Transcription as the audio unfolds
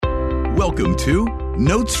Welcome to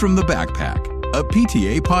Notes from the Backpack, a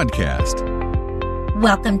PTA podcast.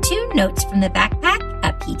 Welcome to Notes from the Backpack,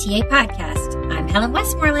 a PTA podcast. I'm Helen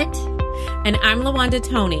Westmoreland. And I'm LaWanda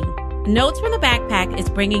Toney. Notes from the Backpack is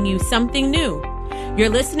bringing you something new. You're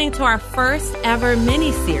listening to our first ever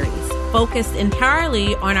mini-series focused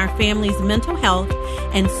entirely on our family's mental health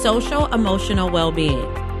and social-emotional well-being.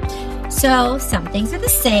 So some things are the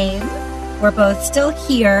same. We're both still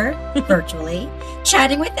here, virtually,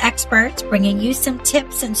 chatting with experts, bringing you some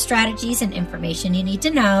tips and strategies and information you need to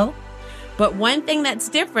know. But one thing that's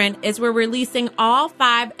different is we're releasing all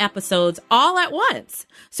 5 episodes all at once,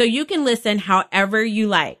 so you can listen however you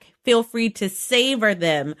like. Feel free to savor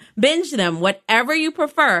them, binge them, whatever you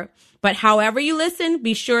prefer. But however you listen,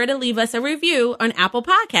 be sure to leave us a review on Apple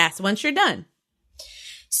Podcasts once you're done.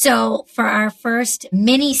 So for our first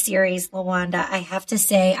mini-series, LaWanda, I have to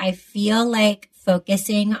say, I feel like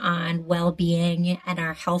focusing on well-being and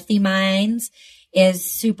our healthy minds is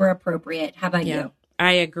super appropriate. How about you?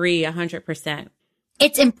 I agree 100%.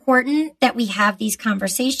 It's important that we have these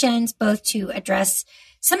conversations both to address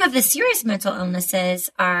some of the serious mental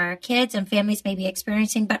illnesses our kids and families may be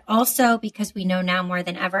experiencing, but also because we know now more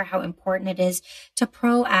than ever how important it is to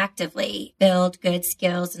proactively build good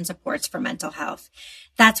skills and supports for mental health.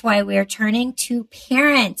 That's why we're turning to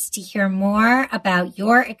parents to hear more about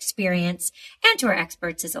your experience and to our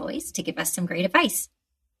experts, as always, to give us some great advice.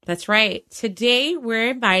 That's right. Today, we're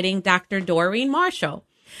inviting Dr. Doreen Marshall,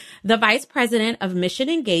 the Vice President of Mission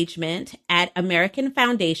Engagement at American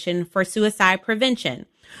Foundation for Suicide Prevention,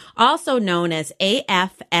 also known as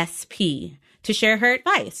AFSP, to share her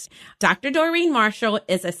advice. Dr. Doreen Marshall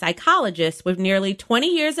is a psychologist with nearly 20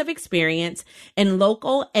 years of experience in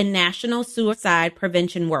local and national suicide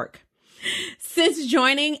prevention work. Since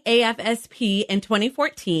joining AFSP in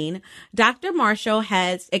 2014, Dr. Marshall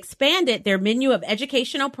has expanded their menu of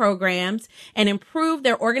educational programs and improved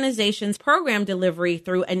their organization's program delivery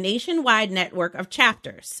through a nationwide network of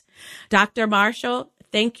chapters. Dr. Marshall,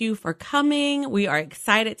 thank you for coming. We are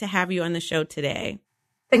excited to have you on the show today.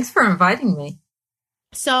 Thanks for inviting me.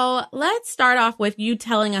 So let's start off with you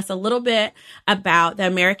telling us a little bit about the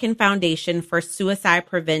American Foundation for Suicide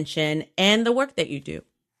Prevention and the work that you do.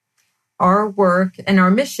 Our work and our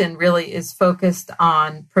mission really is focused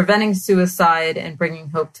on preventing suicide and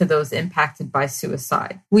bringing hope to those impacted by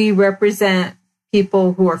suicide. We represent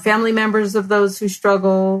people who are family members of those who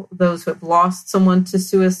struggle, those who have lost someone to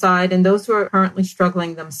suicide, and those who are currently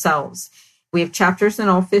struggling themselves. We have chapters in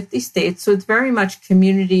all 50 states, so it's very much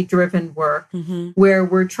community-driven work where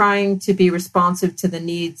we're trying to be responsive to the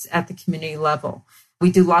needs at the community level.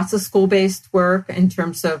 We do lots of school-based work in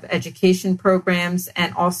terms of education programs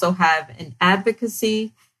and also have an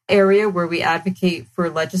advocacy area where we advocate for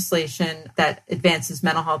legislation that advances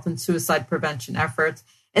mental health and suicide prevention efforts.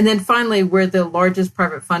 And then finally, we're the largest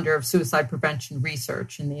private funder of suicide prevention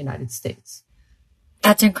research in the United States.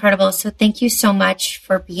 That's incredible. So thank you so much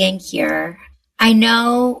for being here. I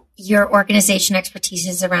know your organization expertise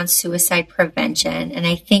is around suicide prevention. And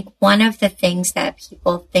I think one of the things that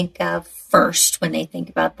people think of first when they think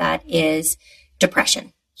about that is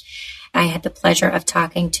depression. I had the pleasure of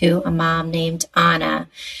talking to a mom named Anna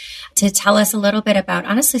to tell us a little bit about,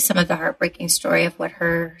 honestly, some of the heartbreaking story of what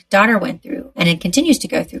her daughter went through and it continues to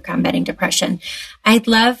go through combating depression. I'd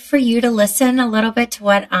love for you to listen a little bit to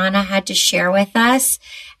what Anna had to share with us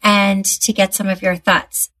and to get some of your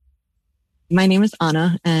thoughts. My name is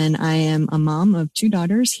Anna, and I am a mom of 2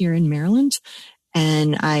 daughters here in Maryland.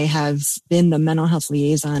 And I have been the mental health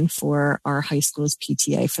liaison for our high school's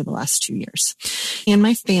PTA for the last 2 years. In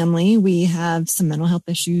my family, we have some mental health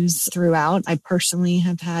issues throughout. I personally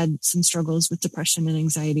have had some struggles with depression and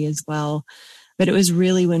anxiety as well. But it was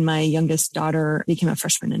really when my youngest daughter became a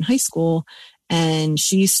freshman in high school and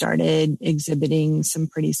she started exhibiting some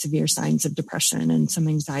pretty severe signs of depression and some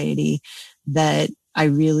anxiety that I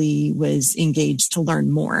really was engaged to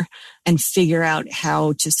learn more and figure out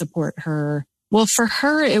how to support her. Well, for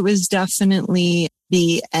her, it was definitely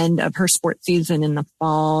the end of her sports season in the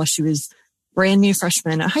fall. She was brand new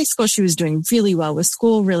freshman at high school. She was doing really well with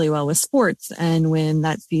school, really well with sports. And when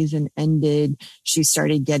that season ended, she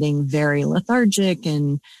started getting very lethargic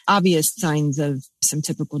and obvious signs of some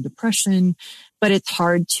typical depression. But it's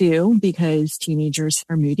hard too, because teenagers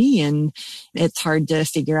are moody and it's hard to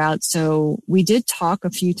figure out. So we did talk a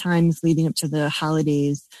few times leading up to the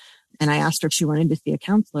holidays. And I asked her if she wanted to see a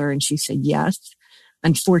counselor, and she said yes.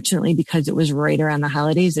 Unfortunately, because it was right around the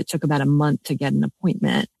holidays, it took about a month to get an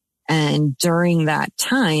appointment. And during that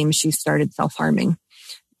time, she started self-harming.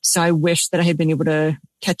 So I wish that I had been able to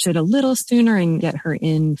catch it a little sooner and get her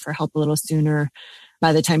in for help a little sooner.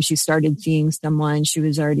 by the time she started seeing someone, she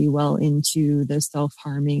was already well into the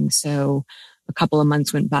self-harming. So a couple of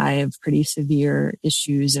months went by of pretty severe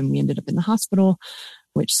issues, and we ended up in the hospital,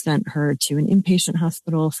 which sent her to an inpatient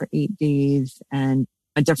hospital for 8 days, and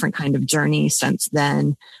a different kind of journey since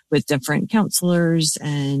then with different counselors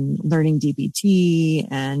and learning DBT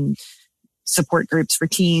and support groups for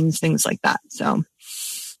teens, things like that. So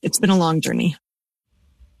it's been a long journey.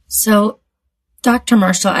 So, Dr.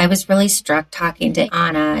 Marshall, I was really struck talking to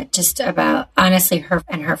Anna just about, honestly, her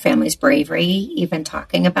and her family's bravery, even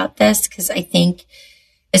talking about this, because I think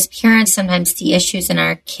as parents sometimes see issues in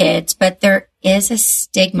our kids, but there is a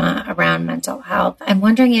stigma around mental health. I'm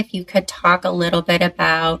wondering if you could talk a little bit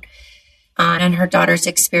about Anna and her daughter's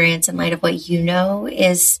experience in light of what you know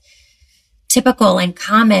is typical and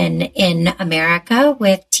common in America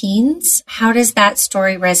with teens. How does that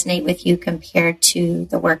story resonate with you compared to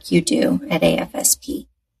the work you do at AFSP?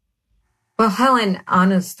 Well, Helen,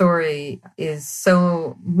 Anna's story is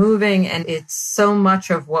so moving, and it's so much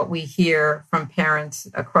of what we hear from parents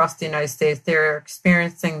across the United States. They're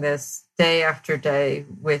experiencing this day after day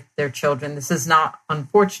with their children. This is not,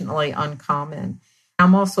 unfortunately, uncommon.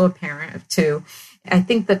 I'm also a parent of two. I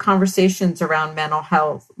think the conversations around mental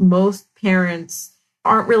health, most parents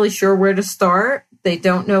aren't really sure where to start. They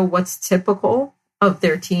don't know what's typical of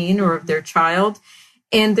their teen or of their child.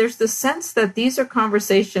 And there's the sense that these are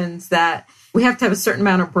conversations that we have to have a certain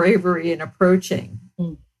amount of bravery in approaching.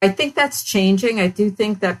 I think that's changing. I do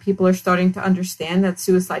think that people are starting to understand that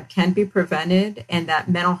suicide can be prevented and that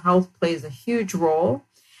mental health plays a huge role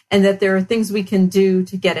and that there are things we can do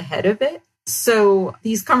to get ahead of it. So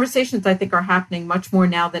these conversations, I think, are happening much more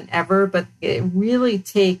now than ever, but it really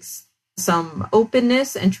takes some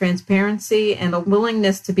openness and transparency and a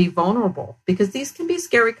willingness to be vulnerable, because these can be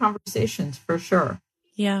scary conversations for sure.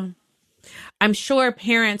 Yeah. I'm sure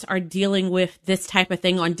parents are dealing with this type of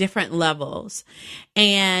thing on different levels.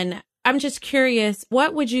 And I'm just curious,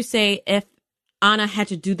 what would you say if Anna had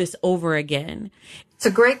to do this over again? It's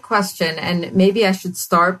a great question. And maybe I should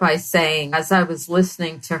start by saying, as I was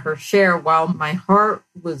listening to her share, while my heart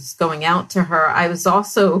was going out to her, I was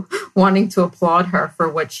also wanting to applaud her for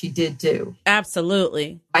what she did do.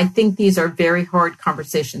 Absolutely. I think these are very hard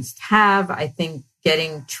conversations to have. I think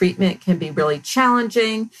getting treatment can be really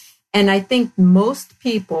challenging. And I think most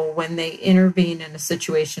people, when they intervene in a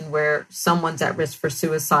situation where someone's at risk for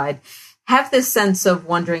suicide, have this sense of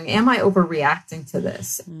wondering, am I overreacting to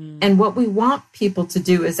this? And what we want people to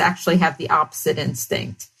do is actually have the opposite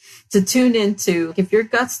instinct, to tune into, if your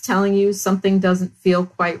gut's telling you something doesn't feel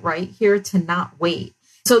quite right here, to not wait.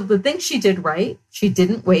 So the thing she did right, she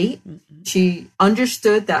didn't wait. She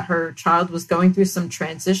understood that her child was going through some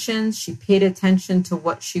transitions. She paid attention to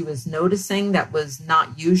what she was noticing that was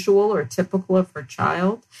not usual or typical of her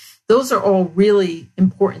child. Those are all really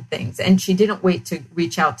important things. And she didn't wait to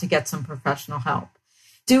reach out to get some professional help.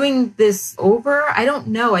 Doing this over, I don't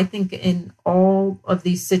know. I think in all of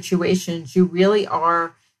these situations, you really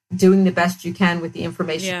are doing the best you can with the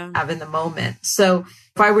information you have in the moment. So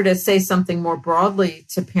if I were to say something more broadly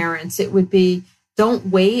to parents, it would be, don't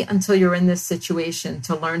wait until you're in this situation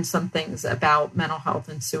to learn some things about mental health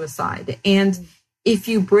and suicide. And if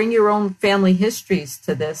you bring your own family histories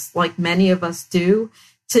to this, like many of us do,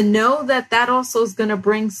 to know that that also is going to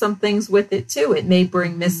bring some things with it too. It may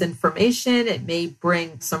bring misinformation. It may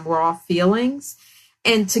bring some raw feelings.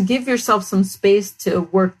 And to give yourself some space to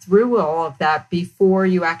work through all of that before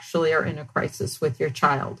you actually are in a crisis with your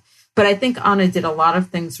child. But I think Anna did a lot of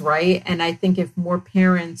things right. And I think if more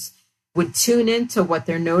parents would tune into what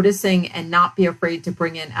they're noticing and not be afraid to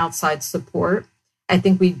bring in outside support, I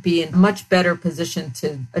think we'd be in a much better position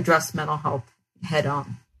to address mental health head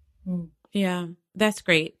on. Yeah, that's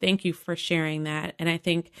great. Thank you for sharing that. And I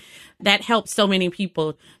think that helps so many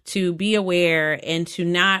people to be aware and to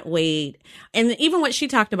not wait. And even what she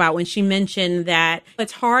talked about when she mentioned that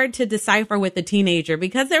it's hard to decipher with a teenager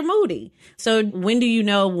because they're moody. So when do you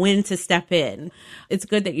know when to step in? It's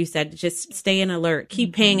good that you said just stay in alert,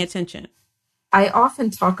 keep paying attention. I often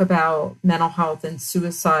talk about mental health and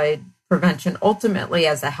suicide prevention ultimately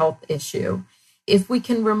as a health issue. If we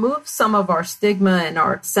can remove some of our stigma and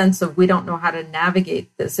our sense of we don't know how to navigate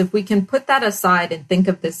this, if we can put that aside and think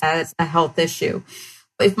of this as a health issue.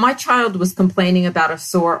 If my child was complaining about a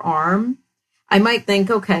sore arm, I might think,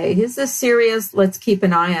 okay, is this serious? Let's keep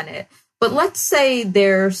an eye on it. But let's say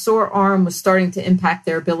their sore arm was starting to impact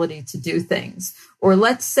their ability to do things. Or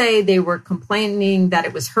let's say they were complaining that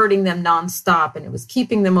it was hurting them nonstop and it was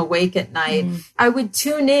keeping them awake at night. I would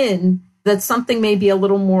tune in that something may be a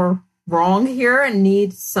little more wrong here and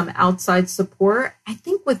need some outside support. I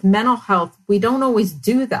think with mental health, we don't always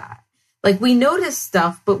do that. Like we notice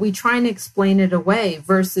stuff, but we try and explain it away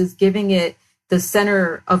versus giving it the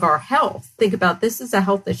center of our health. Think about this is a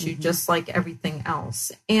health issue, just like everything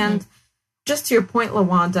else. And just to your point,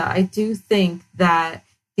 LaWanda, I do think that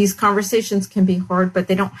these conversations can be hard, but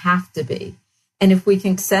they don't have to be. And if we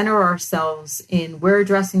can center ourselves in we're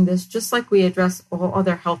addressing this just like we address all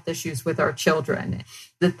other health issues with our children,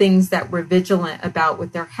 the things that we're vigilant about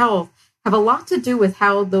with their health have a lot to do with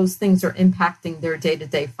how those things are impacting their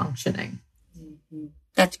day-to-day functioning. Mm-hmm.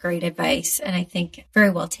 That's great advice. And I think very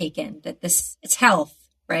well taken that it's health,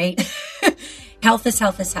 right? Health is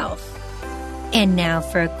health is health. And now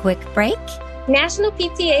for a quick break. National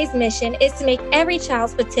PTA's mission is to make every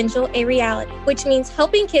child's potential a reality, which means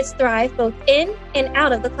helping kids thrive both in and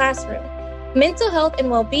out of the classroom. Mental health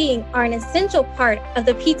and well-being are an essential part of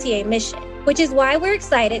the PTA mission, which is why we're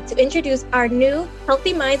excited to introduce our new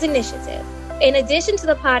Healthy Minds initiative. In addition to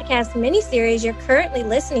the podcast mini-series you're currently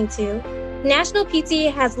listening to, National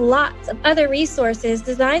PTA has lots of other resources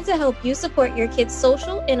designed to help you support your kids'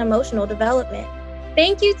 social and emotional development.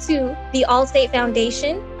 Thank you to the Allstate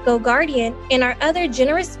Foundation, Go Guardian, and our other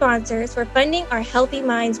generous sponsors for funding our Healthy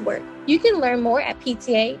Minds work. You can learn more at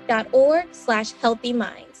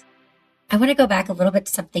pta.org/healthyminds. I want to go back a little bit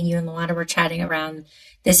to something you and LaWanda were chatting around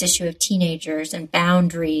this issue of teenagers and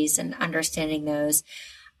boundaries and understanding those.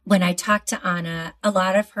 When I talked to Anna, a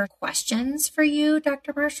lot of her questions for you,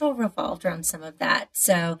 Dr. Marshall, revolved around some of that.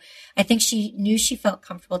 So I think she knew she felt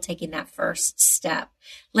comfortable taking that first step.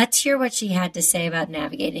 Let's hear what she had to say about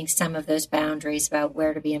navigating some of those boundaries, about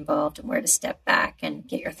where to be involved and where to step back, and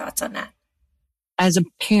get your thoughts on that. As a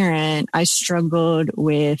parent, I struggled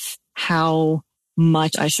with how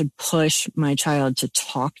much I should push my child to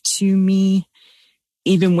talk to me,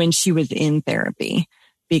 even when she was in therapy,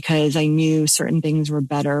 because I knew certain things were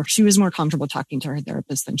better. She was more comfortable talking to her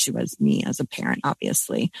therapist than she was me as a parent,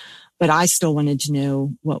 obviously. But I still wanted to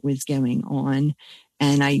know what was going on.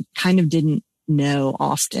 And I kind of didn't know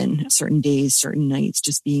often, certain days, certain nights,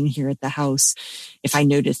 just being here at the house. If I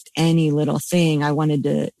noticed any little thing, I wanted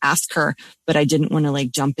to ask her, but I didn't want to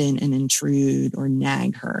jump in and intrude or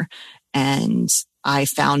nag her. And I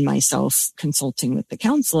found myself consulting with the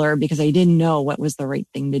counselor because I didn't know what was the right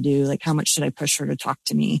thing to do. Like, how much should I push her to talk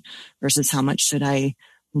to me versus how much should I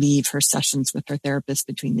leave her sessions with her therapist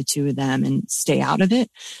between the two of them and stay out of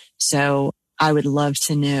it? So I would love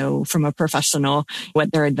to know from a professional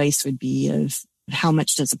what their advice would be of how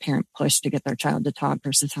much does a parent push to get their child to talk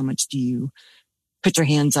versus how much do you put your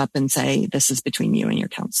hands up and say, this is between you and your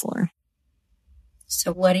counselor.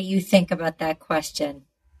 So what do you think about that question?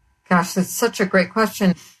 Gosh, that's such a great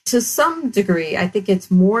question. To some degree, I think it's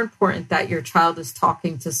more important that your child is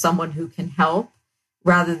talking to someone who can help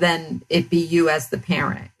rather than it be you as the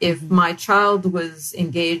parent. If my child was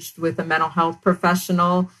engaged with a mental health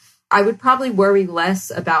professional, I would probably worry less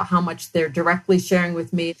about how much they're directly sharing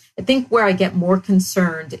with me. I think where I get more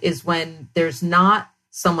concerned is when there's not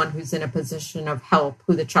someone who's in a position of help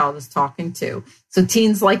who the child is talking to. So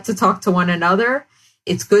teens like to talk to one another.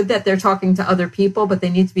 It's good that they're talking to other people, but they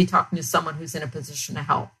need to be talking to someone who's in a position to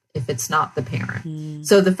help if it's not the parent.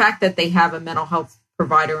 So the fact that they have a mental health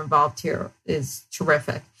provider involved here is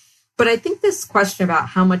terrific. But I think this question about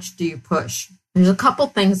how much do you push, there's a couple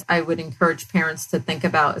things I would encourage parents to think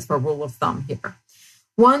about as a rule of thumb here.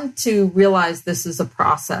 One, to realize this is a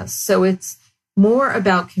process. So it's more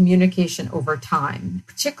about communication over time,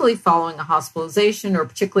 particularly following a hospitalization or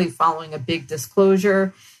particularly following a big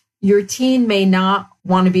disclosure. Your teen may not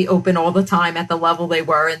want to be open all the time at the level they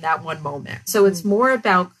were in that one moment. So it's more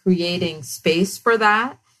about creating space for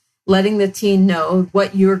that, letting the teen know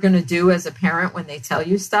what you're going to do as a parent when they tell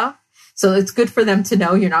you stuff. So it's good for them to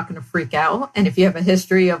know you're not going to freak out. And if you have a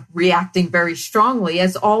history of reacting very strongly,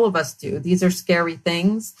 as all of us do, these are scary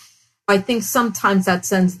things. I think sometimes that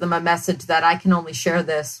sends them a message that I can only share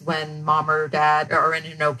this when mom or dad are in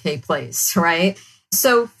an okay place, right?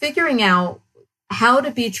 So figuring out how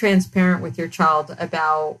to be transparent with your child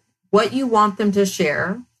about what you want them to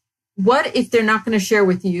share. What if they're not going to share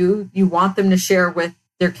with you, you want them to share with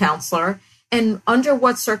their counselor, and under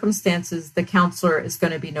what circumstances the counselor is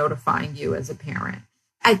going to be notifying you as a parent.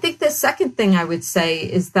 I think the second thing I would say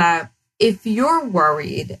is that if you're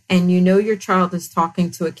worried and you know your child is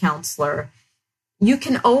talking to a counselor, you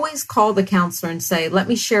can always call the counselor and say, let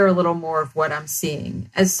me share a little more of what I'm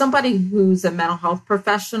seeing. As somebody who's a mental health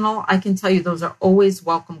professional, I can tell you those are always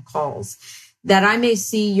welcome calls. That I may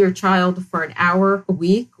see your child for an hour a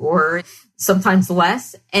week or sometimes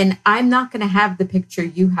less, and I'm not going to have the picture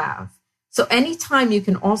you have. So anytime you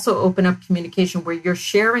can also open up communication where you're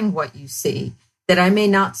sharing what you see, that I may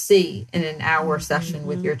not see in an hour session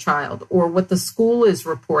with your child, or what the school is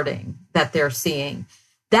reporting that they're seeing.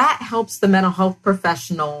 That helps the mental health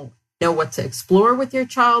professional know what to explore with your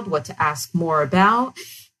child, what to ask more about.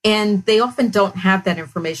 And they often don't have that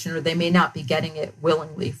information, or they may not be getting it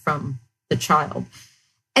willingly from the child.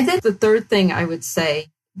 And then the third thing I would say,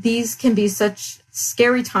 these can be such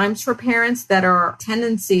scary times for parents that our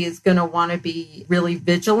tendency is going to want to be really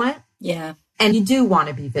vigilant. Yeah. And you do want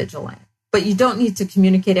to be vigilant, but you don't need to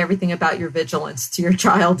communicate everything about your vigilance to your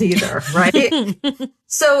child either, right?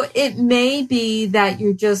 So it may be that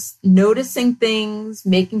you're just noticing things,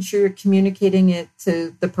 making sure you're communicating it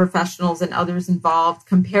to the professionals and others involved,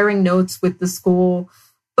 comparing notes with the school.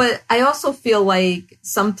 But I also feel like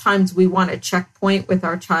sometimes we want a checkpoint with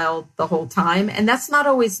our child the whole time, and that's not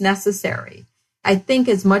always necessary. I think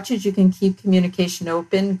as much as you can keep communication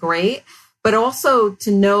open, great, but also to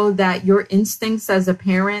know that your instincts as a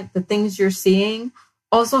parent, the things you're seeing,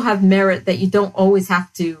 also have merit, that you don't always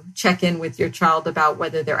have to check in with your child about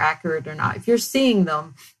whether they're accurate or not. If you're seeing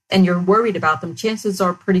them and you're worried about them, chances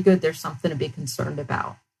are pretty good there's something to be concerned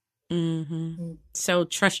about. Mm-hmm. So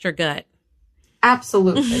trust your gut.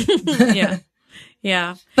 Absolutely. Yeah.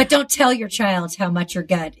 Yeah. But don't tell your child how much your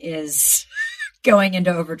gut is going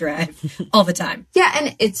into overdrive all the time. Yeah.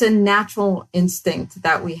 And it's a natural instinct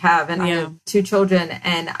that we have. And I Yeah. have 2 children.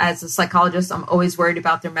 And as a psychologist, I'm always worried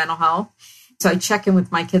about their mental health. So I check in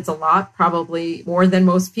with my kids a lot, probably more than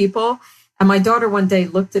most people. And my daughter one day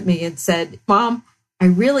looked at me and said, "Mom, I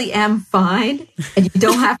really am fine. And you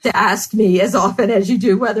don't have to ask me as often as you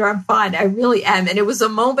do whether I'm fine. I really am." And it was a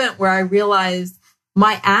moment where I realized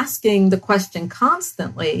my asking the question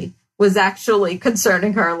constantly was actually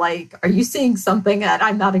concerning her. Like, are you seeing something that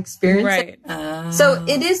I'm not experiencing? Right. So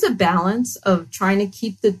it is a balance of trying to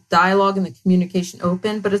keep the dialogue and the communication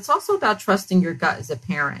open, but it's also about trusting your gut as a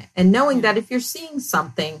parent and knowing that if you're seeing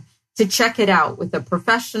something, to check it out with a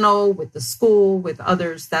professional, with the school, with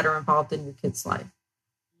others that are involved in your kid's life.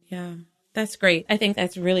 Yeah, that's great. I think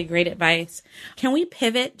that's really great advice. Can we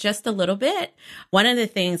pivot just a little bit? One of the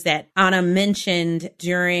things that Anna mentioned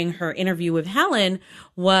during her interview with Helen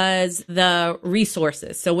was the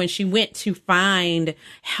resources. So when she went to find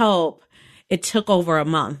help, it took over a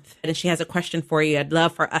month. And she has a question for you. I'd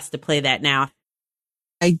love for us to play that now.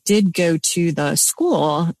 I did go to the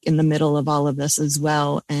school in the middle of all of this as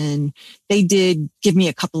well. And they did give me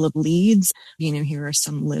a couple of leads. Here are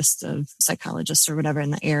some lists of psychologists or whatever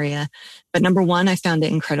in the area. But number one, I found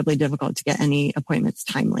it incredibly difficult to get any appointments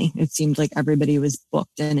timely. It seemed like everybody was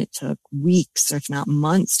booked and it took weeks, if not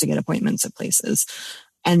months, to get appointments at places.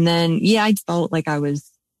 And then, I felt like I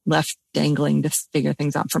was left dangling to figure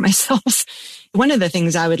things out for myself. One of the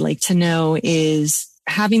things I would like to know is,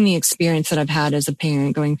 having the experience that I've had as a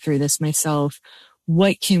parent going through this myself,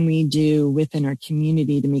 what can we do within our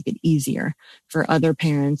community to make it easier for other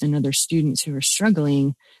parents and other students who are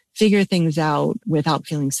struggling, figure things out without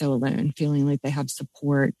feeling so alone, feeling like they have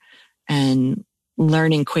support and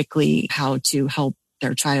learning quickly how to help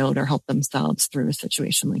their child or help themselves through a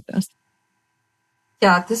situation like this?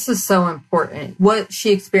 Yeah, this is so important. What she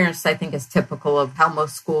experienced, I think, is typical of how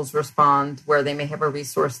most schools respond, where they may have a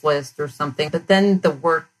resource list or something. But then the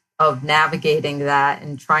work of navigating that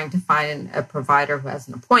and trying to find a provider who has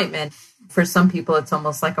an appointment, for some people, it's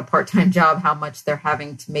almost like a part-time job, how much they're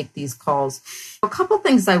having to make these calls. A couple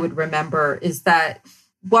things I would remember is that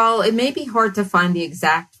while it may be hard to find the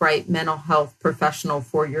exact right mental health professional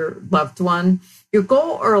for your loved one, your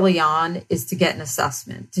goal early on is to get an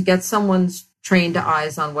assessment, to get someone's trained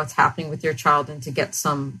eyes on what's happening with your child and to get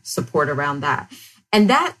some support around that. And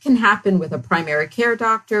that can happen with a primary care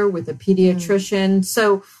doctor, with a pediatrician.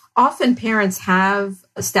 So often parents have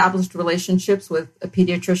established relationships with a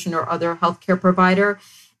pediatrician or other healthcare provider.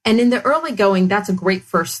 And in the early going, that's a great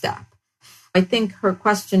first step. I think her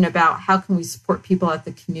question about how can we support people at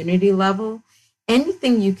the community level,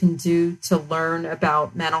 anything you can do to learn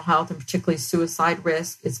about mental health and particularly suicide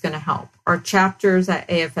risk is going to help. Our chapters at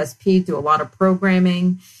AFSP do a lot of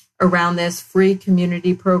programming around this, free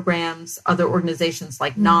community programs. Other organizations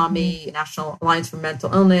like NAMI, National Alliance for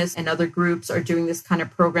Mental Illness, and other groups are doing this kind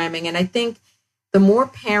of programming. And I think the more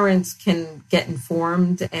parents can get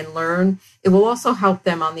informed and learn, it will also help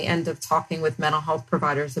them on the end of talking with mental health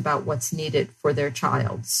providers about what's needed for their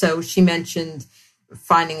child. So she mentioned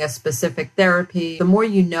finding a specific therapy. The more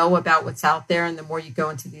you know about what's out there and the more you go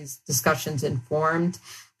into these discussions informed,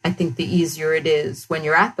 I think the easier it is when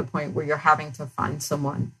you're at the point where you're having to find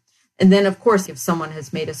someone. And then, of course, if someone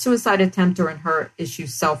has made a suicide attempt or in her issue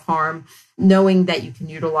self-harm, knowing that you can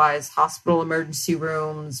utilize hospital emergency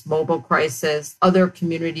rooms, mobile crisis, other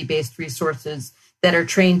community-based resources that are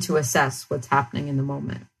trained to assess what's happening in the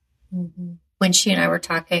moment. Mm-hmm. When she and I were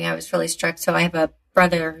talking, I was really struck. So I have a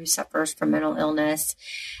brother who suffers from mental illness,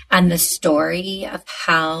 and the story of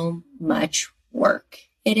how much work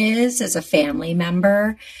it is as a family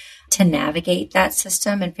member to navigate that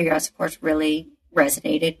system and figure out supports really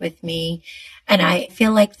resonated with me. And I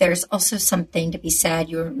feel like there's also something to be said.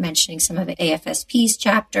 You were mentioning some of the AFSP's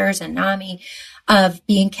chapters and NAMI of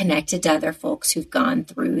being connected to other folks who've gone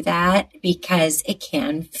through that, because it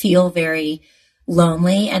can feel very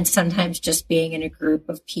lonely. And sometimes just being in a group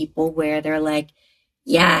of people where they're like,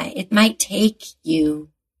 yeah, it might take you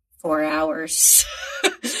 4 hours.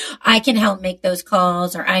 I can help make those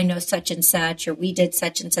calls, or I know such and such, or we did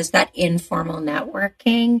such and such. That informal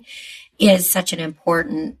networking is such an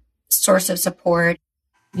important source of support.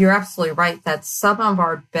 You're absolutely right that some of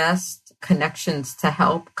our best connections to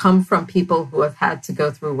help come from people who have had to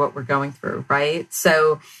go through what we're going through, right?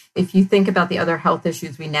 So if you think about the other health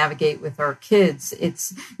issues we navigate with our kids,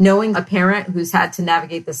 it's knowing a parent who's had to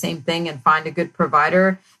navigate the same thing and find a good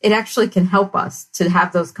provider. It actually can help us to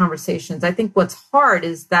have those conversations. I think what's hard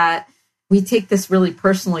is that we take this really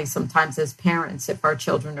personally sometimes as parents if our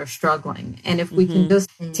children are struggling. And if we can just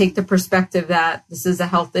take the perspective that this is a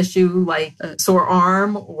health issue like a sore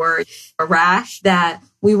arm or a rash, that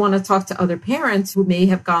we want to talk to other parents who may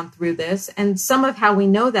have gone through this. And some of how we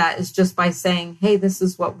know that is just by saying, hey, this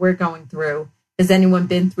is what we're going through. Has anyone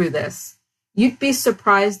been through this? You'd be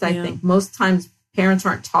surprised, I think. Most times parents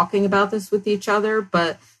aren't talking about this with each other,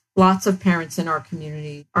 but lots of parents in our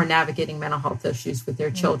community are navigating mental health issues with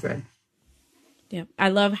their children. Yeah, I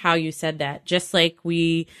love how you said that. Just like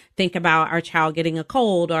we think about our child getting a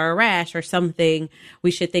cold or a rash or something,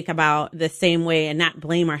 we should think about the same way and not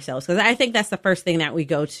blame ourselves. Because I think that's the first thing that we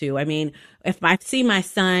go to. I mean, if I see my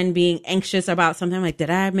son being anxious about something, I'm like, did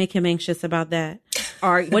I make him anxious about that?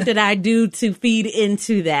 Or what did I do to feed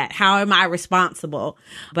into that? How am I responsible?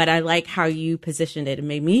 But I like how you positioned it. It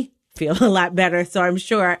made me feel a lot better. So I'm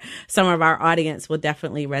sure some of our audience will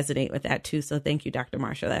definitely resonate with that too. So thank you, Dr.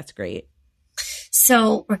 Marshall. That's great.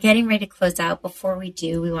 So we're getting ready to close out. Before we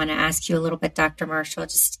do, we want to ask you a little bit, Dr. Marshall,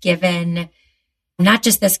 just given not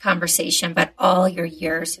just this conversation, but all your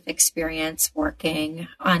years of experience working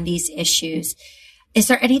on these issues, is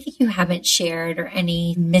there anything you haven't shared or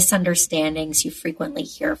any misunderstandings you frequently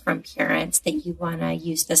hear from parents that you want to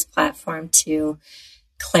use this platform to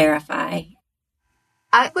clarify?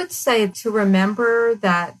 I would say to remember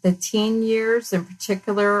that the teen years in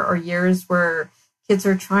particular are years where kids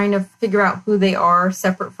are trying to figure out who they are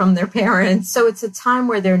separate from their parents. So it's a time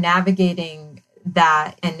where they're navigating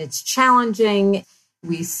that, and it's challenging.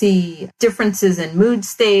 We see differences in mood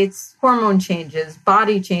states, hormone changes,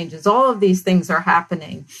 body changes, all of these things are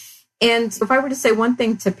happening. And if I were to say one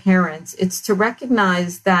thing to parents, it's to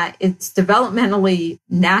recognize that it's developmentally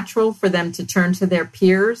natural for them to turn to their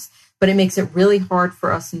peers, but it makes it really hard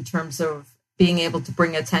for us in terms of being able to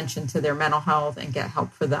bring attention to their mental health and get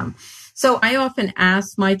help for them. So I often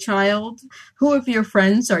ask my child, who of your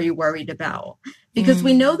friends are you worried about? Because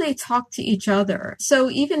we know they talk to each other. So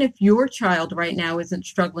even if your child right now isn't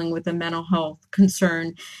struggling with a mental health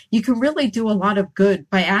concern, you can really do a lot of good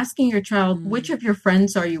by asking your child, which of your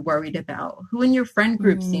friends are you worried about? Who in your friend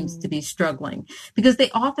group seems to be struggling? Because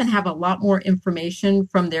they often have a lot more information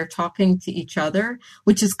from their talking to each other,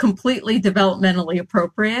 which is completely developmentally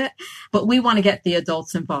appropriate. But we want to get the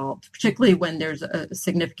adults involved, particularly when there's a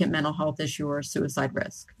significant mental health issue or suicide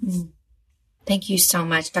risk. Thank you so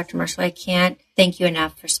much, Dr. Marshall. I can't thank you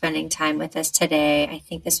enough for spending time with us today. I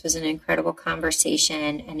think this was an incredible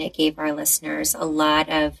conversation, and it gave our listeners a lot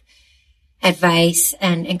of advice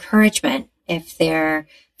and encouragement if they're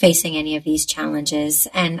facing any of these challenges.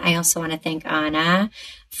 And I also want to thank Anna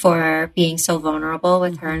for being so vulnerable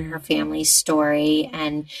with her and her family's story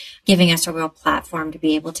and giving us a real platform to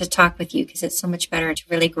be able to talk with you, because it's so much better to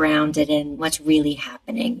really ground it in what's really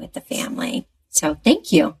happening with the family. So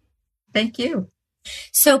thank you. Thank you.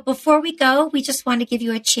 So before we go, we just want to give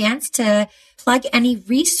you a chance to plug any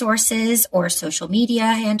resources or social media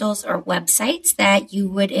handles or websites that you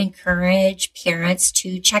would encourage parents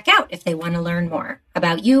to check out if they want to learn more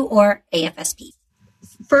about you or AFSP.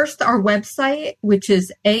 First, our website, which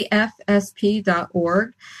is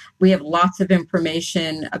afsp.org. We have lots of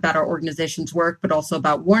information about our organization's work, but also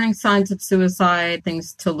about warning signs of suicide,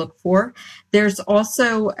 things to look for. There's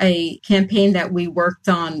also a campaign that we worked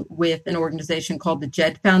on with an organization called the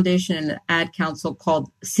JED Foundation and an ad council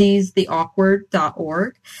called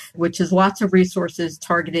seizetheawkward.org, which is lots of resources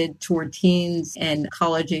targeted toward teens and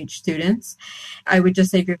college-age students. I would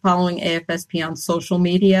just say if you're following AFSP on social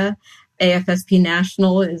media, AFSP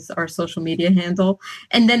National is our social media handle.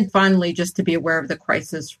 And then finally, just to be aware of the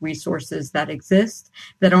crisis resources that exist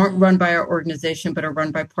that aren't run by our organization, but are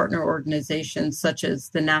run by partner organizations such as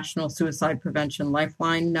the National Suicide Prevention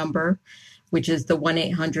Lifeline number, which is the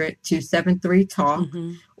 1-800-273-TALK,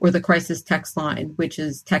 or the crisis text line, which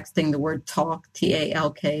is texting the word TALK,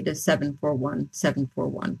 T-A-L-K, to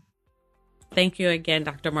 741-741. Thank you again,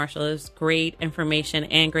 Dr. Marshall. It was great information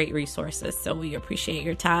and great resources, so we appreciate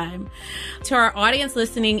your time. To our audience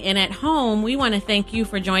listening in at home, we want to thank you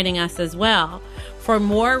for joining us as well. For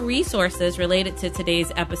more resources related to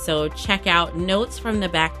today's episode, check out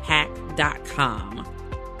notesfromthebackpack.com.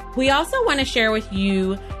 We also want to share with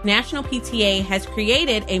you, National PTA has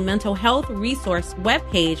created a mental health resource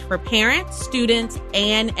webpage for parents, students,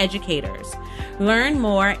 and educators. Learn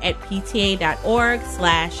more at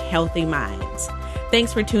pta.org/healthyminds.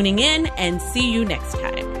 Thanks for tuning in and see you next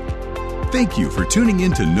time. Thank you for tuning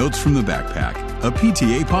in to Notes from the Backpack, a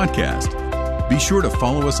PTA podcast. Be sure to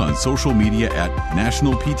follow us on social media at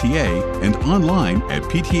National PTA and online at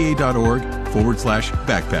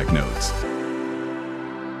pta.org/backpack notes.